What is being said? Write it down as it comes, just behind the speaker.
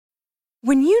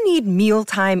When you need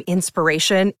mealtime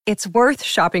inspiration, it's worth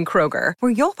shopping Kroger,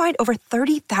 where you'll find over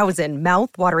 30,000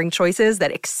 mouth-watering choices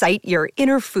that excite your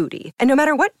inner foodie. And no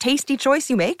matter what tasty choice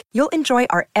you make, you'll enjoy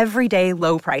our everyday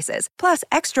low prices, plus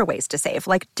extra ways to save,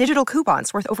 like digital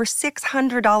coupons worth over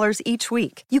 $600 each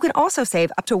week. You can also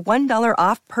save up to $1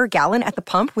 off per gallon at the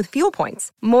pump with fuel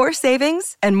points. More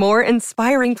savings and more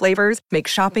inspiring flavors make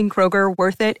shopping Kroger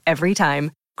worth it every time.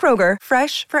 Kroger,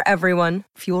 fresh for everyone.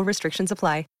 Fuel restrictions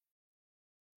apply.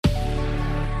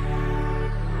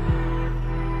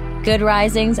 Good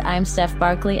risings, I'm Steph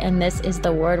Barkley, and this is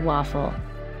the Word Waffle.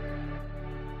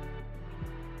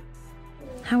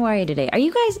 How are you today? Are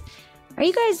you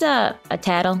guys a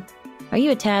tattle? Are you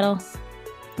a tattle?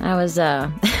 I was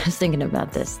thinking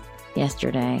about this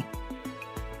yesterday.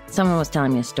 Someone was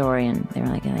telling me a story, and they were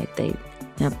like,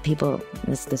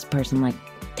 this person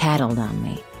tattled on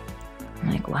me. I'm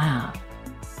like, wow.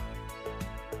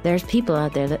 There's people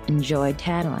out there that enjoy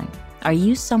tattling. Are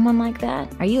you someone like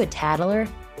that? Are you a tattler?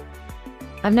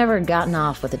 I've never gotten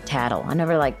off with a tattle. I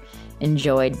never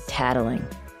enjoyed tattling.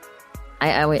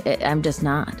 I'm just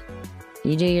not.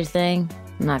 You do your thing,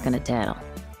 I'm not gonna tattle.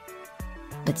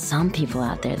 But some people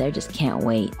out there, they just can't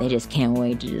wait. They just can't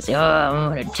wait to just say, oh, I'm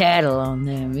gonna tattle on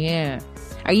them, yeah.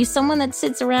 Are you someone that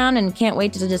sits around and can't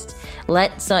wait to just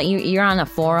you're on a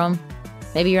forum?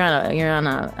 Maybe you're on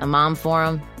a mom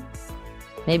forum.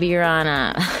 Maybe you're on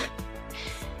a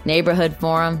neighborhood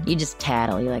forum. You just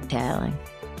tattle. You like tattling.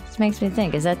 This makes me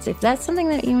think, if that's something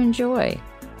that you enjoy?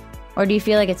 Or do you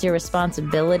feel like it's your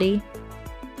responsibility?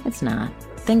 It's not.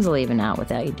 Things will even out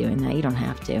without you doing that. You don't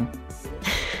have to.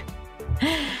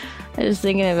 I was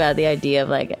thinking about the idea of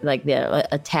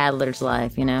a tattler's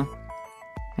life, you know?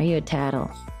 Are you a tattle?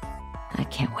 I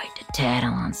can't wait to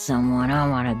tattle on someone. I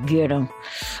want to get them.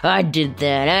 I did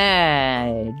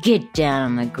that. Get down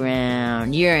on the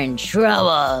ground. You're in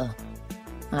trouble.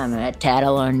 I'm going to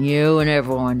tattle on you, and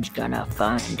everyone's going to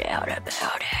find out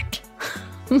about it.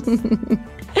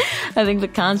 I think the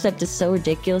concept is so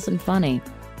ridiculous and funny.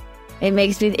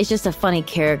 It's just a funny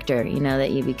character,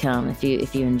 that you become if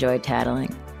you enjoy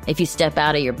tattling. If you step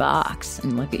out of your box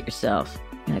and look at yourself,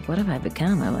 you're like, what have I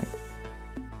become?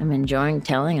 I'm enjoying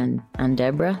telling on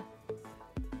Deborah.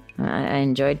 I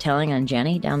enjoyed telling on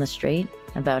Jenny down the street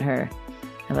about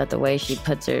the way she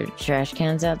puts her trash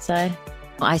cans outside.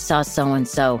 I saw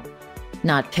so-and-so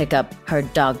not pick up her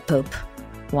dog poop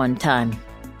one time.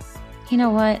 You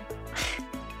know what?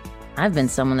 I've been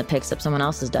someone that picks up someone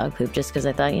else's dog poop just because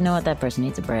I thought, you know what, that person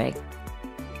needs a break.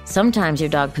 Sometimes your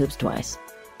dog poops twice.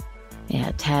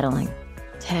 Yeah, tattling.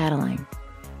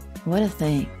 What a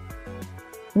thing.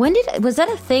 Was that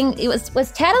a thing?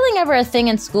 Was tattling ever a thing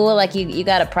in school? Like you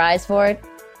got a prize for it?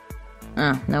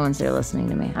 Oh, no one's there listening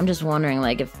to me. I'm just wondering,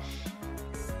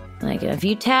 if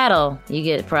you tattle, you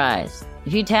get a prize.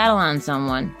 If you tattle on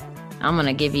someone, I'm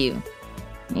gonna give you,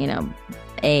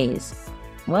 A's.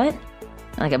 What?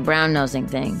 Like a brown-nosing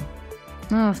thing. I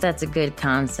don't know if that's a good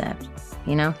concept,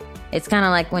 It's kind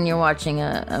of like when you're watching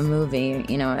a movie,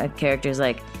 a character's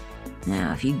like,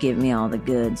 now, if you give me all the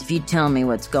goods, if you tell me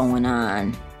what's going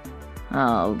on,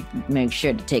 I'll make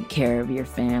sure to take care of your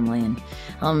family, and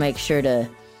I'll make sure to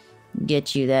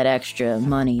get you that extra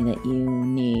money that you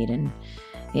need, and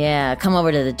yeah, come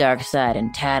over to the dark side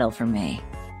and tattle for me.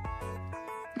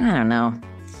 I don't know.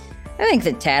 I think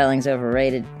that tattling's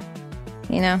overrated.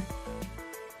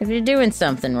 If you're doing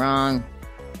something wrong,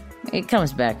 it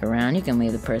comes back around. You can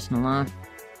leave the person alone.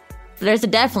 There's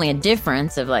definitely a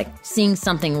difference of seeing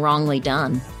something wrongly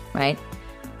done, right?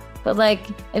 But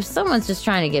if someone's just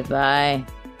trying to get by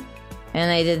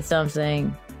and they did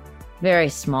something very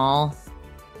small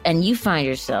and you find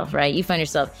yourself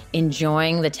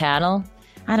enjoying the tattle,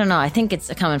 I don't know. I think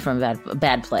it's coming from a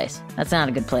bad place. That's not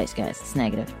a good place, guys. It's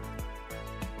negative.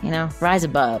 Rise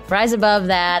above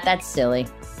that. That's silly.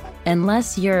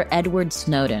 Unless you're Edward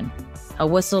Snowden, a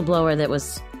whistleblower that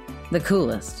was the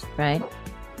coolest, right?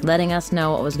 Letting us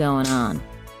know what was going on.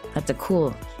 That's a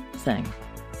cool thing.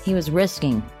 He was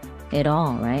risking it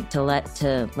all, right? To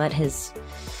let his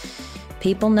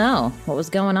people know what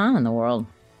was going on in the world.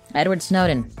 Edward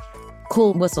Snowden,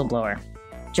 cool whistleblower,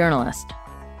 journalist.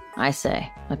 I say,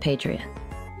 a patriot.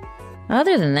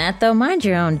 Other than that, though, mind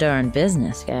your own darn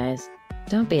business, guys.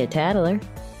 Don't be a tattler.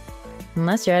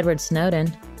 Unless you're Edward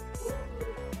Snowden.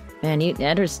 Man,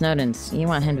 Edward Snowden's, you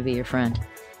want him to be your friend.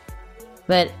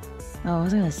 But, what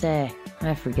was I going to say?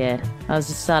 I forget. I was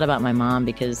just thought about my mom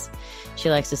because she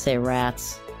likes to say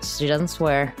rats. She doesn't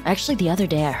swear. Actually, the other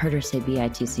day I heard her say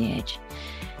bitch.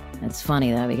 That's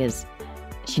funny, though, because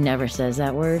she never says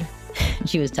that word.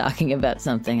 She was talking about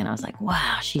something, and I was like,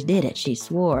 wow, she did it. She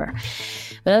swore.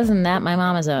 But other than that, my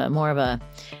mom is more of a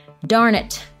darn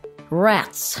it,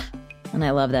 rats. And I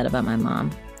love that about my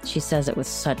mom. She says it with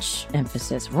such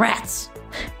emphasis. Rats!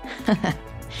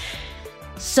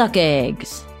 Suck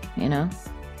eggs, you know?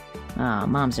 Oh,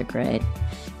 moms are great.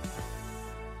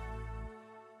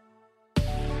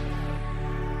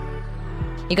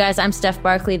 You guys, I'm Steph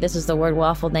Barkley. This is The Word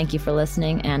Waffle. Thank you for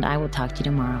listening, and I will talk to you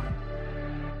tomorrow.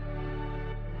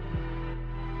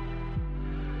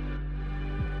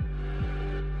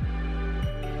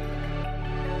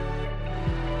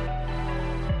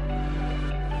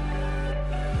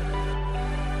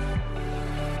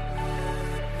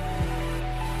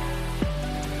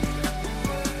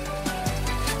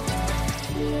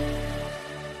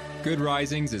 Good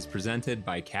Risings is presented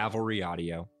by Cavalry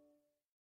Audio.